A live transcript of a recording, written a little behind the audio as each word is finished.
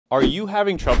Are you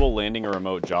having trouble landing a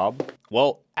remote job?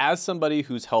 Well, as somebody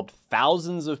who's helped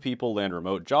thousands of people land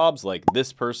remote jobs like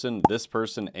this person,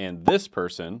 and this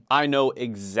person, I know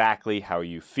exactly how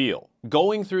you feel.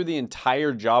 Going through the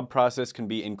entire job process can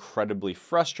be incredibly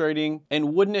frustrating,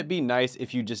 and wouldn't it be nice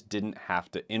if you just didn't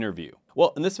have to interview?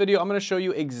 Well, in this video, I'm going to show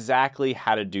you exactly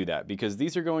how to do that because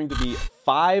these are going to be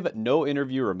 5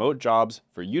 no-interview remote jobs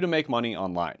for you to make money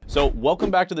online. So welcome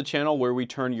back to the channel where we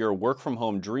turn your work from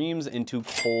home dreams into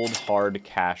cold, hard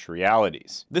cash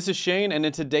realities. This is Shane, and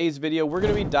in today's video, we're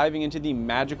going to be diving into the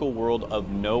magical world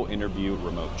of no-interview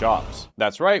remote jobs.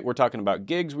 That's right, we're talking about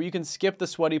gigs where you can skip the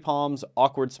sweaty palms,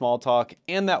 awkward small talk,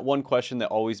 and that one question that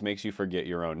always makes you forget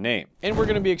your own name. And we're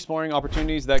going to be exploring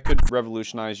opportunities that could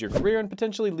revolutionize your career and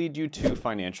potentially lead you to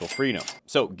financial freedom.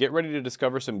 So get ready to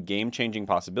discover some game-changing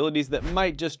possibilities that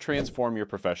might just transform your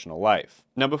professional life.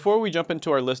 Now, before we jump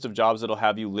into our list of jobs that'll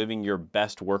have you living your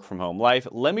best work from home life,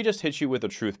 let me just hit you with a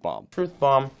truth bomb. Truth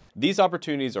bomb. These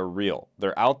opportunities are real.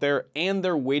 They're out there and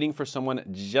they're waiting for someone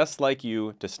just like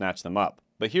you to snatch them up.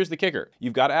 But here's the kicker.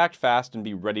 You've got to act fast and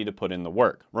be ready to put in the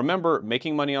work. Remember,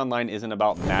 making money online isn't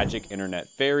about magic internet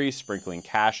fairies sprinkling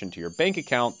cash into your bank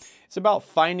account. It's about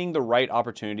finding the right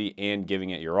opportunity and giving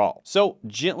it your all. So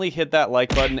gently hit that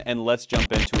like button and let's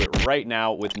jump into it right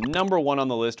now with number 1 on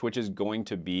the list, which is going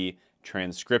to be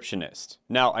transcriptionist.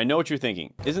 Now, I know what you're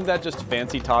thinking. Isn't that just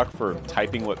fancy talk for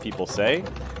typing what people say?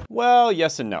 Well,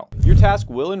 yes and no. Your task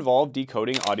will involve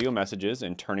decoding audio messages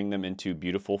and turning them into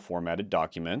beautiful formatted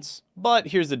documents. But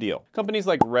here's the deal. Companies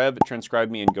like Rev,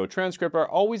 TranscribeMe, and GoTranscript are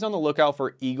always on the lookout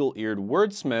for eagle-eared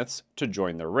wordsmiths to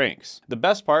join their ranks. The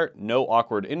best part, no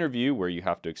awkward interview where you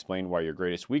have to explain why your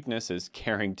greatest weakness is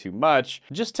caring too much.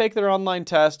 Just take their online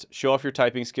test, show off your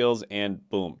typing skills, and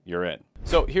boom, you're in.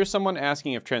 So here's someone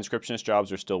asking if transcriptionist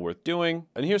jobs are still worth doing,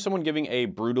 and here's someone giving a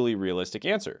brutally realistic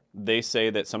answer. They say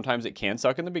that sometimes it can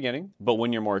suck in the beginning, but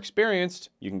when you're more experienced,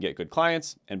 you can get good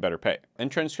clients and better pay.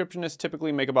 And transcriptionists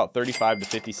typically make about $35,000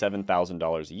 to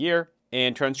 $57,000 a year.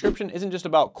 And transcription isn't just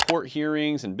about court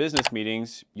hearings and business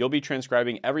meetings. You'll be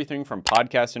transcribing everything from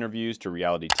podcast interviews to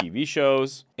reality TV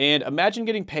shows. And imagine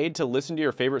getting paid to listen to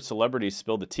your favorite celebrities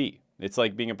spill the tea. It's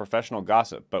like being a professional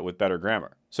gossip, but with better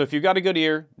grammar. So if you've got a good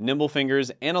ear, nimble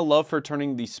fingers, and a love for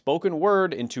turning the spoken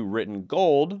word into written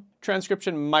gold,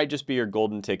 transcription might just be your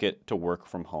golden ticket to work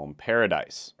from home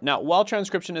paradise. Now, while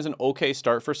transcription is an okay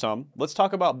start for some, let's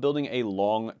talk about building a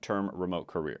long-term remote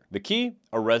career. The key,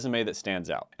 a resume that stands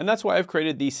out. And that's why I've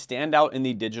created the Stand Out in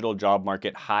the Digital Job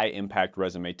Market High Impact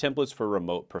Resume Templates for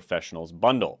Remote Professionals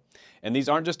bundle. And these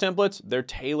aren't just templates, they're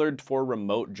tailored for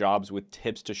remote jobs with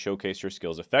tips to showcase your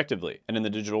skills effectively. And in the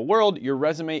digital world, your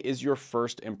resume is your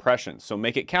first impression, so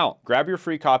make it count. Grab your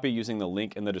free copy using the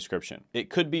link in the description. It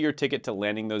could be your ticket to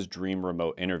landing those dream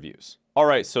remote interviews. All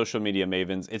right, social media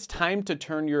mavens, it's time to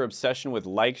turn your obsession with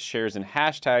likes, shares, and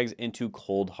hashtags into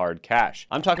cold, hard cash.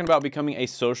 I'm talking about becoming a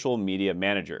social media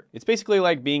manager. It's basically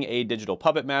like being a digital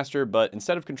puppet master, but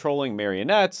instead of controlling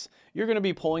marionettes, you're going to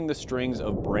be pulling the strings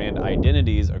of brand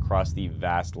identities across the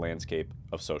vast landscape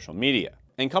of social media.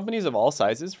 And companies of all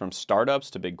sizes, from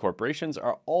startups to big corporations,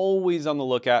 are always on the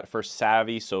lookout for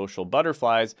savvy social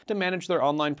butterflies to manage their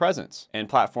online presence. And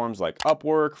platforms like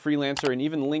Upwork, Freelancer, and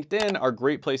even LinkedIn are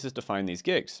great places to find these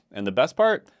gigs. And the best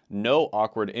part? No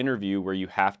awkward interview where you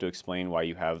have to explain why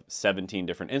you have 17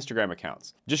 different Instagram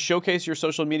accounts. Just showcase your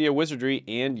social media wizardry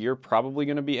and you're probably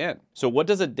going to be in. So what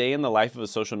does a day in the life of a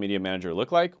social media manager look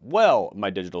like? Well, my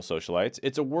digital socialites,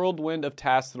 it's a whirlwind of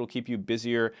tasks that'll keep you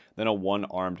busier than a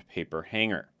one-armed paper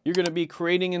hanger. You're going to be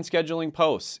creating and scheduling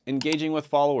posts, engaging with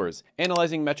followers,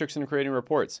 analyzing metrics and creating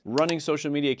reports, running social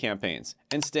media campaigns,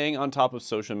 and staying on top of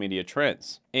social media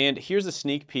trends. And here's a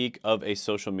sneak peek of a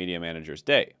social media manager's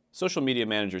day. Social media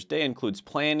manager's day includes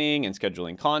planning and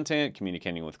scheduling content,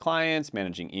 communicating with clients,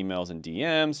 managing emails and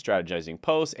DMs, strategizing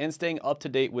posts, and staying up to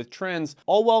date with trends,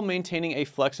 all while maintaining a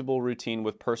flexible routine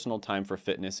with personal time for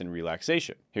fitness and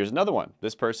relaxation. Here's another one.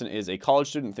 This person is a college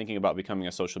student thinking about becoming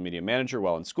a social media manager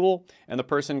while in school, and the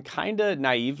person kinda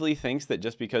naively thinks that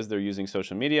just because they're using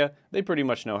social media, they pretty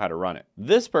much know how to run it.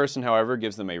 This person, however,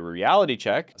 gives them a reality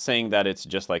check, saying that it's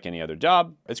just like any other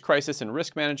job. It's crisis and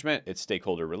risk management, it's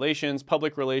stakeholder relations,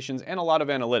 public relations, and a lot of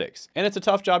analytics. And it's a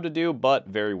tough job to do, but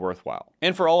very worthwhile.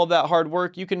 And for all of that hard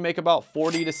work, you can make about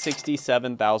 $40,000 to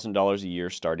 $67,000 a year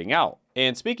starting out.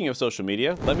 And speaking of social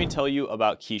media, let me tell you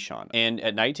about Keyshawn. And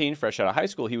at 19, fresh out of high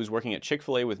school, he was working at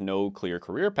Chick-fil-A with no clear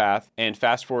career path. And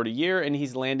fast forward a year and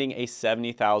he's landing a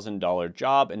 $70,000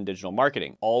 job in digital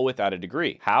marketing, all without a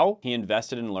degree. How? He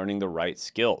invested in learning the right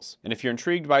skills. And if you're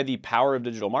intrigued by the power of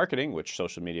digital marketing, which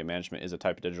social media management is a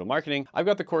type of digital marketing, I've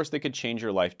got the course that could change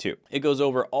your life too. It goes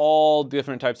over all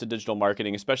different types of digital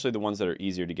marketing, especially the ones that are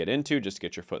easier to get into, just to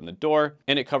get your foot in the door.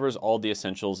 And it covers all the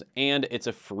essentials, and it's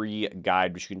a free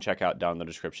guide, which you can check out down in the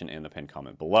description and the pinned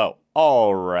comment below.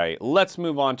 All right, let's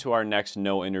move on to our next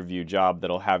no interview job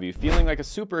that'll have you feeling like a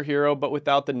superhero, but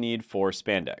without the need for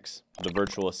spandex. The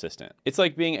virtual assistant. It's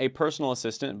like being a personal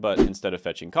assistant, but instead of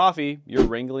fetching coffee, you're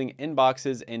wrangling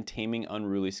inboxes and taming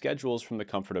unruly schedules from the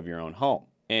comfort of your own home.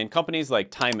 And companies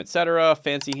like Time, etc.,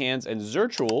 Fancy Hands, and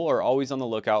Zirtual are always on the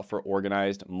lookout for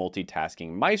organized,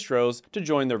 multitasking maestros to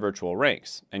join their virtual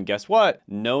ranks. And guess what?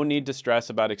 No need to stress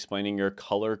about explaining your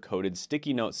color-coded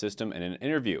sticky note system in an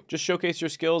interview. Just showcase your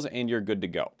skills and you're good to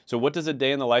go. So what does a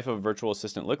day in the life of a virtual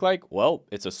assistant look like? Well,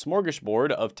 it's a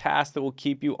smorgasbord of tasks that will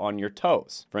keep you on your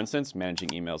toes. For instance, managing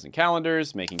emails and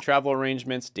calendars, making travel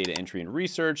arrangements, data entry and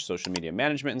research, social media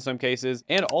management in some cases,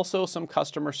 and also some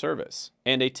customer service.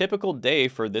 And a typical day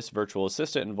for this virtual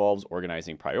assistant involves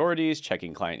organizing priorities,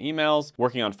 checking client emails,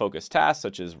 working on focused tasks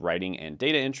such as writing and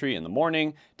data entry in the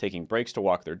morning, taking breaks to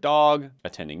walk their dog,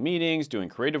 attending meetings, doing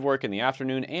creative work in the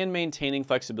afternoon, and maintaining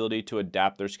flexibility to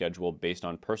adapt their schedule based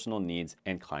on personal needs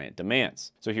and client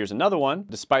demands. So here's another one.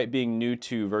 Despite being new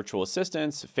to virtual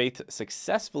assistants, Faith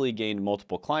successfully gained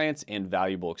multiple clients and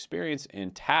valuable experience in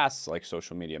tasks like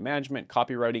social media management,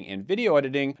 copywriting, and video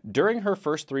editing during her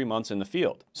first 3 months in the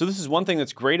field. So this is one thing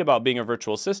that's great about being a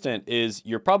virtual assistant is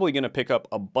you're probably going to pick up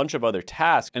a bunch of other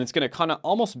tasks, and it's going to kind of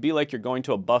almost be like you're going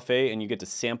to a buffet and you get to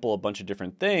sample a bunch of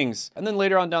different things. And then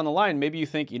later on down the line, maybe you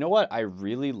think, you know what, I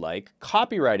really like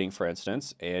copywriting, for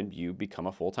instance, and you become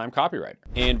a full-time copywriter.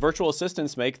 And virtual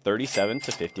assistants make $37,000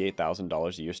 to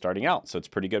 $58,000 a year starting out, so it's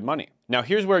pretty good money. Now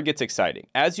here's where it gets exciting.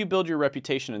 As you build your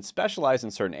reputation and specialize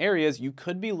in certain areas, you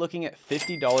could be looking at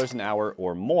 $50 an hour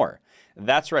or more.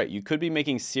 That's right, you could be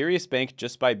making serious bank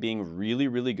just by being really,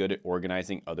 really good at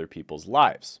organizing other people's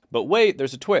lives. But wait,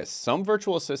 there's a twist. Some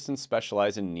virtual assistants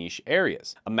specialize in niche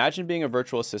areas. Imagine being a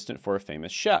virtual assistant for a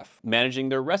famous chef, managing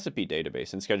their recipe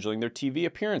database and scheduling their TV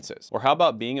appearances. Or how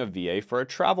about being a VA for a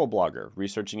travel blogger,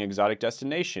 researching exotic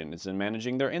destinations and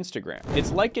managing their Instagram?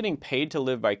 It's like getting paid to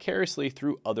live vicariously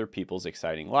through other people's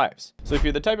exciting lives. So if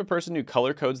you're the type of person who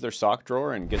color codes their sock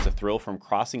drawer and gets a thrill from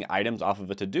crossing items off of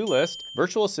a to-do list,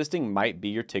 virtual assisting might be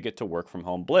your ticket to work from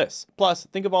home bliss. Plus,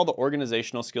 think of all the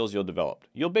organizational skills you'll develop.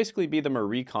 You'll basically be the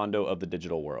Marie Kondo of the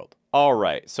digital world. All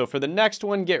right, so for the next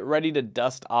one, get ready to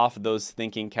dust off those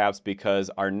thinking caps because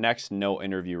our next no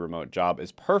interview remote job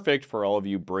is perfect for all of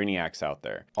you brainiacs out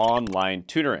there. Online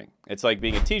tutoring. It's like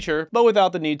being a teacher, but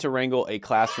without the need to wrangle a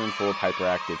classroom full of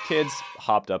hyperactive kids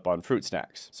hopped up on fruit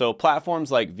snacks. So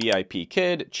platforms like VIP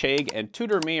Kid, Chegg, and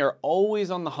TutorMe are always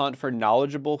on the hunt for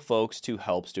knowledgeable folks to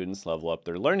help students level up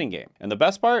their learning game. And the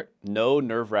best part? No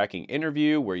nerve-wracking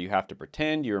interview where you have to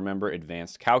pretend you remember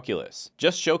advanced calculus.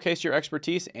 Just showcase your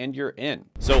expertise and you're in.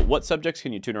 So what subjects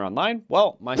can you tutor online?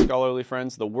 Well, my scholarly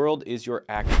friends, the world is your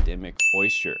academic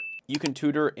oyster. You can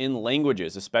tutor in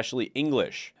languages, especially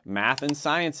English, math and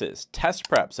sciences, test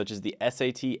prep such as the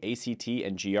SAT, ACT,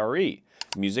 and GRE,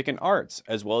 music and arts,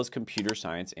 as well as computer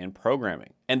science and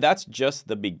programming. And that's just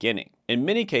the beginning. In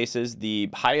many cases, the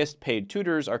highest paid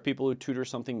tutors are people who tutor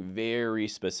something very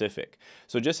specific.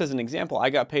 So just as an example, I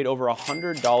got paid over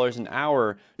 $100 an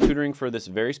hour tutoring for this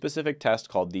very specific test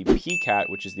called the PCAT,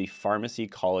 which is the Pharmacy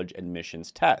College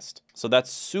Admissions Test. So that's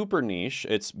super niche.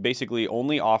 It's basically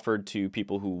only offered to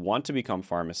people who want to become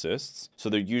pharmacists. So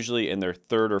they're usually in their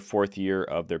 3rd or 4th year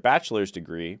of their bachelor's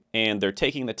degree, and they're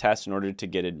taking the test in order to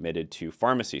get admitted to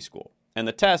pharmacy school. And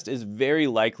the test is very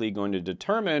likely going to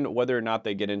determine whether or not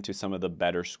they get into some of the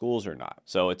better schools or not.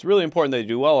 So it's really important they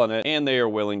do well on it, and they are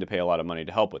willing to pay a lot of money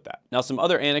to help with that. Now, some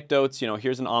other anecdotes,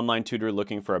 here's an online tutor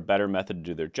looking for a better method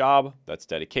to do their job. That's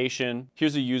dedication.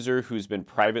 Here's a user who's been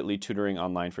privately tutoring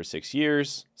online for 6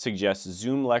 years, suggests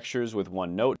Zoom lectures with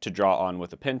OneNote to draw on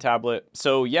with a pen tablet.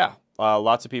 So yeah.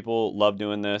 Lots of people love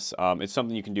doing this. It's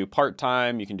something you can do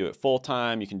part-time, you can do it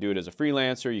full-time, you can do it as a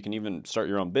freelancer, you can even start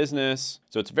your own business.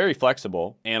 So it's very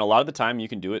flexible, and a lot of the time you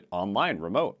can do it online,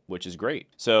 remote, which is great.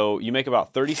 So you make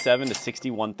about $37,000 to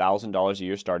 $61,000 a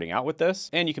year starting out with this,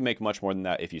 and you can make much more than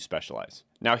that if you specialize.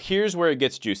 Now here's where it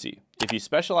gets juicy. If you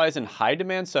specialize in high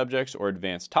demand subjects or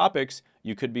advanced topics,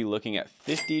 you could be looking at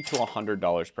 $50 to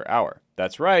 $100 per hour.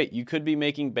 That's right, you could be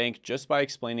making bank just by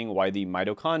explaining why the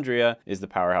mitochondria is the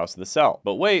powerhouse of the cell.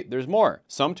 But wait, there's more.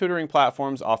 Some tutoring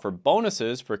platforms offer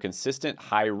bonuses for consistent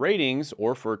high ratings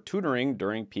or for tutoring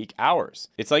during peak hours.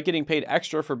 It's like getting paid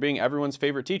extra for being everyone's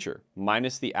favorite teacher,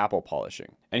 minus the apple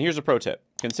polishing. And here's a pro tip.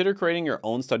 Consider creating your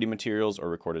own study materials or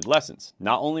recorded lessons.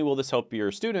 Not only will this help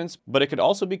your students, but it could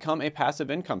also become a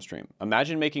passive income stream.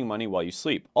 Imagine making money while you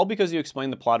sleep, all because you explain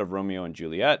the plot of Romeo and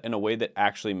Juliet in a way that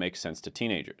actually makes sense to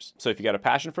teenagers. So if you got a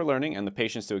passion for learning and the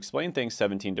patience to explain things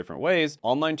 17 different ways,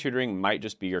 online tutoring might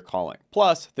just be your calling.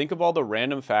 Plus, think of all the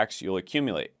random facts you'll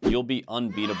accumulate. You'll be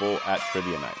unbeatable at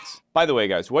trivia nights. By the way,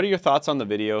 guys, what are your thoughts on the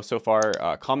video so far?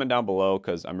 Comment down below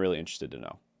because I'm really interested to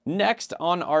know. Next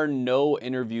on our no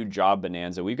interview job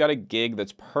bonanza, we've got a gig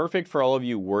that's perfect for all of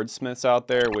you wordsmiths out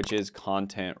there, which is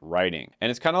content writing. And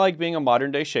it's kind of like being a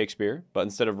modern day Shakespeare, but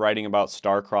instead of writing about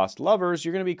star-crossed lovers,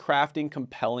 you're going to be crafting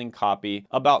compelling copy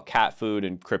about cat food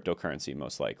and cryptocurrency,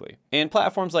 most likely. And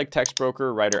platforms like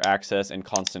Textbroker, Writer Access, and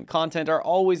Constant Content are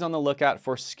always on the lookout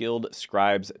for skilled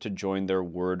scribes to join their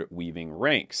word weaving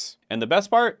ranks. And the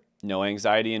best part? No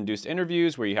anxiety-induced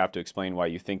interviews where you have to explain why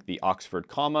you think the Oxford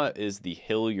comma is the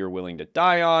hill you're willing to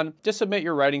die on. Just submit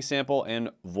your writing sample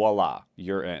and voila,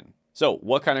 you're in. So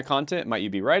what kind of content might you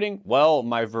be writing? Well,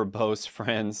 my verbose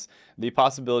friends, the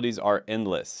possibilities are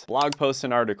endless. Blog posts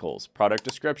and articles, product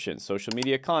descriptions, social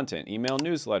media content, email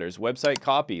newsletters, website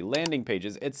copy, landing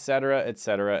pages, etc.,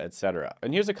 etc., etc.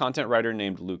 And here's a content writer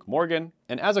named Luke Morgan.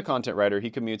 And as a content writer,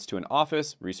 he commutes to an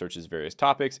office, researches various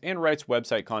topics, and writes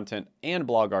website content and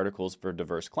blog articles for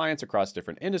diverse clients across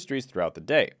different industries throughout the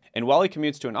day. And while he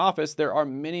commutes to an office, there are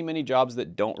many jobs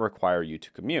that don't require you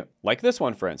to commute. Like this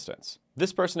one, for instance.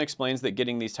 This person explains that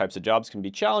getting these types of jobs can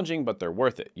be challenging, but they're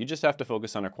worth it. You just have to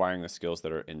focus on acquiring the skills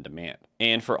that are in demand.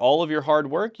 And for all of your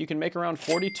hard work, you can make around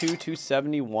 $42,000 to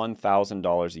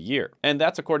 $71,000 a year. And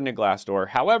that's according to Glassdoor.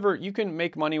 However, you can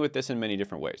make money with this in many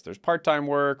different ways. There's part-time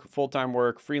work, full-time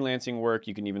work, freelancing work.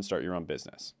 You can even start your own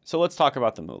business. So let's talk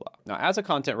about the moolah. Now, as a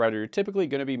content writer, you're typically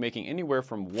going to be making anywhere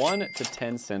from 1 to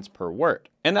 10 cents per word.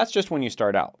 And that's just when you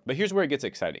start out. But here's where it gets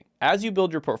exciting. As you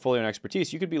build your portfolio and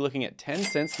expertise, you could be looking at 10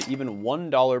 cents to even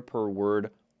 $1 per word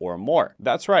or more.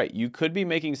 That's right, you could be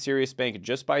making serious bank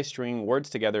just by stringing words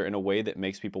together in a way that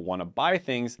makes people want to buy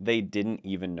things they didn't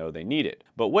even know they needed.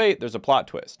 But wait, there's a plot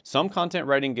twist. Some content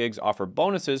writing gigs offer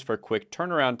bonuses for quick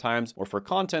turnaround times or for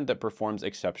content that performs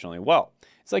exceptionally well.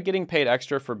 It's like getting paid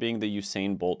extra for being the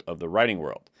Usain Bolt of the writing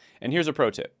world. And here's a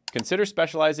pro tip. Consider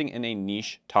specializing in a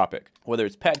niche topic. Whether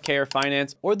it's pet care,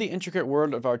 finance, or the intricate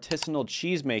world of artisanal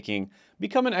cheese making,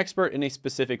 become an expert in a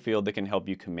specific field that can help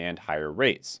you command higher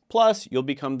rates. Plus, you'll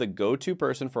become the go-to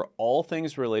person for all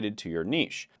things related to your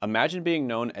niche. Imagine being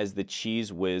known as the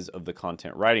cheese whiz of the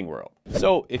content writing world.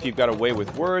 So if you've got a way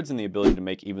with words and the ability to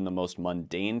make even the most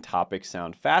mundane topics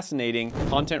sound fascinating,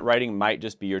 content writing might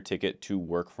just be your ticket to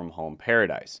work from home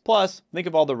paradise. Plus, think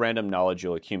of all the random knowledge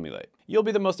you'll accumulate. You'll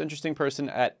be the most interesting person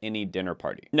at any dinner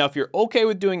party. Now, if you're okay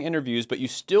with doing interviews, but you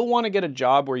still want to get a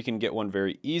job where you can get one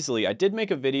very easily, I did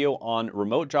make a video on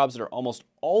remote jobs that are almost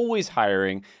always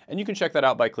hiring, and you can check that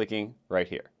out by clicking right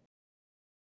here.